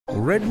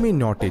Redmi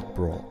Note 8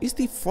 Pro is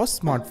the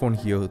first smartphone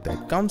here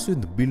that comes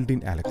with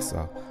built-in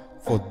Alexa.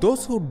 For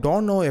those who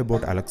don't know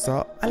about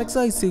Alexa,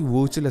 Alexa is a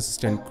virtual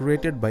assistant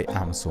created by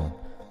Amazon.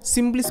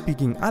 Simply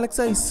speaking,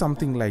 Alexa is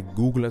something like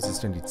Google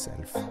Assistant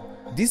itself.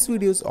 This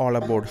video is all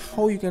about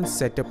how you can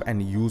set up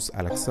and use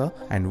Alexa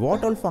and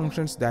what all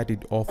functions that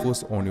it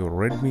offers on your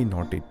Redmi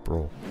Note 8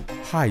 Pro.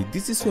 Hi,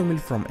 this is Swamil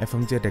from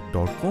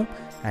fmjtech.com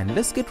and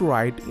let's get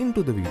right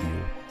into the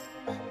video.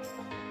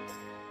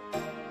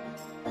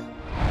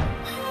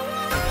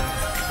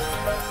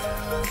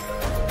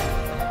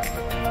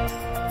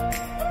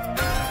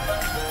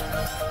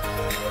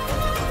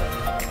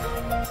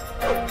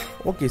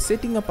 Okay,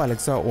 setting up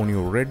Alexa on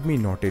your Redmi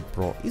Note 8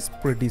 Pro is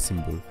pretty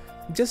simple.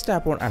 Just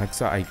tap on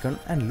Alexa icon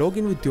and log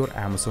in with your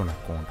Amazon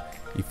account.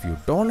 If you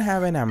don't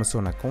have an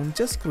Amazon account,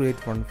 just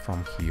create one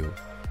from here.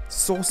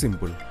 So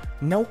simple.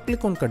 Now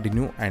click on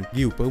continue and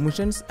give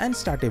permissions and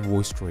start a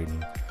voice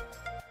training.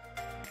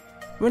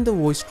 When the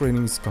voice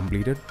training is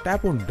completed,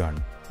 tap on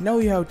done. Now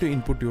you have to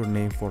input your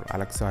name for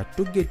Alexa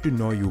to get to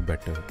know you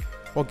better.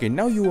 Okay,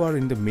 now you are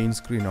in the main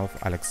screen of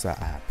Alexa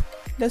app.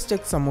 Let's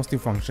check some of the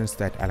functions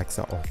that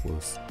Alexa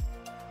offers.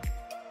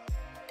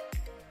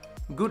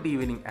 Good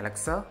evening,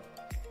 Alexa.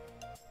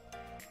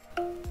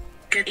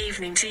 Good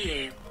evening to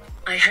you.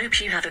 I hope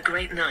you have a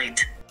great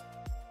night.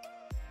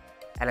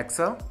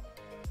 Alexa,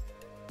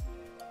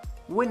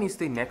 when is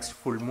the next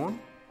full moon?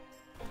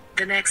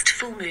 The next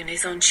full moon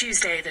is on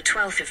Tuesday the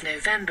 12th of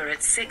November at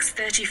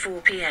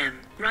 6:34 p.m.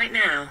 Right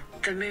now,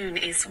 the moon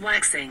is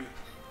waxing.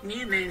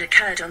 New moon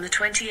occurred on the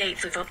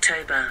 28th of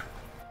October.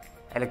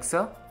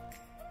 Alexa,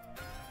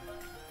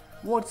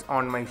 what's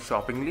on my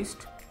shopping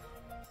list?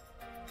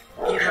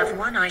 You have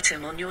one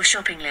item on your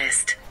shopping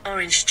list,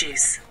 orange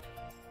juice.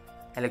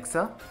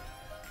 Alexa,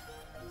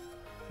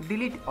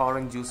 delete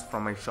orange juice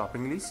from my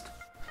shopping list.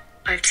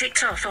 I've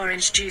ticked off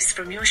orange juice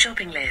from your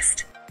shopping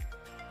list.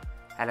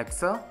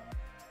 Alexa,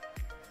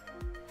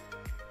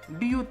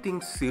 do you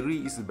think Siri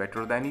is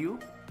better than you?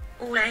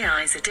 All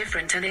AIs are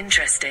different and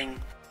interesting.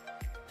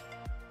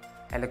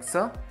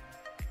 Alexa,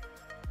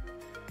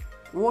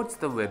 what's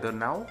the weather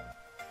now?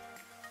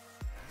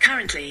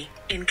 Currently,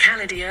 in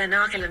Kaladia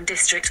Ernakulam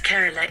district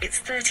Kerala it's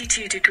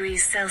 32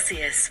 degrees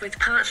Celsius with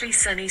partly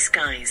sunny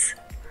skies.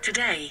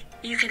 Today,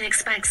 you can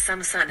expect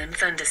some sun and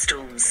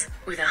thunderstorms,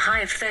 with a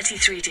high of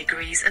 33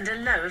 degrees and a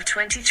low of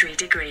 23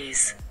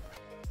 degrees.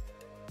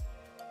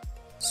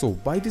 So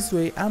by this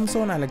way,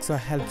 Amazon Alexa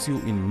helps you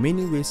in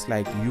many ways,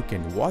 like you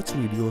can watch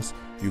videos,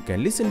 you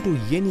can listen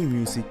to any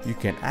music, you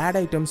can add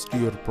items to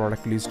your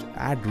product list,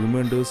 add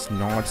reminders,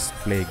 notes,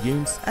 play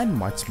games and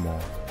much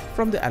more.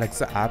 From the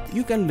Alexa app,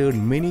 you can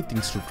learn many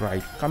things to try,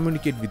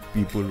 communicate with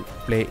people,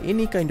 play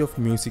any kind of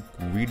music,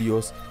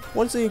 videos.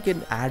 Also, you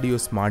can add your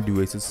smart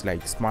devices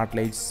like smart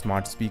lights,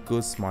 smart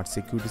speakers, smart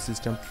security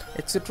system,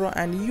 etc.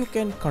 and you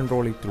can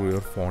control it through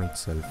your phone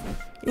itself.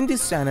 In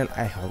this channel,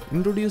 I have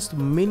introduced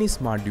many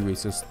smart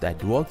devices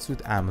that works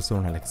with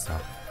Amazon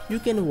Alexa. You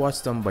can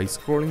watch them by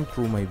scrolling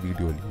through my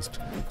video list.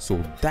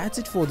 So that's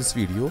it for this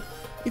video.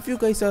 If you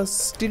guys are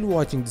still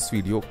watching this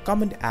video,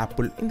 comment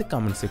Apple in the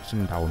comment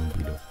section down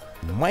below.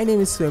 My name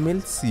is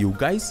Swamil. See you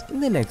guys in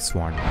the next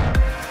one.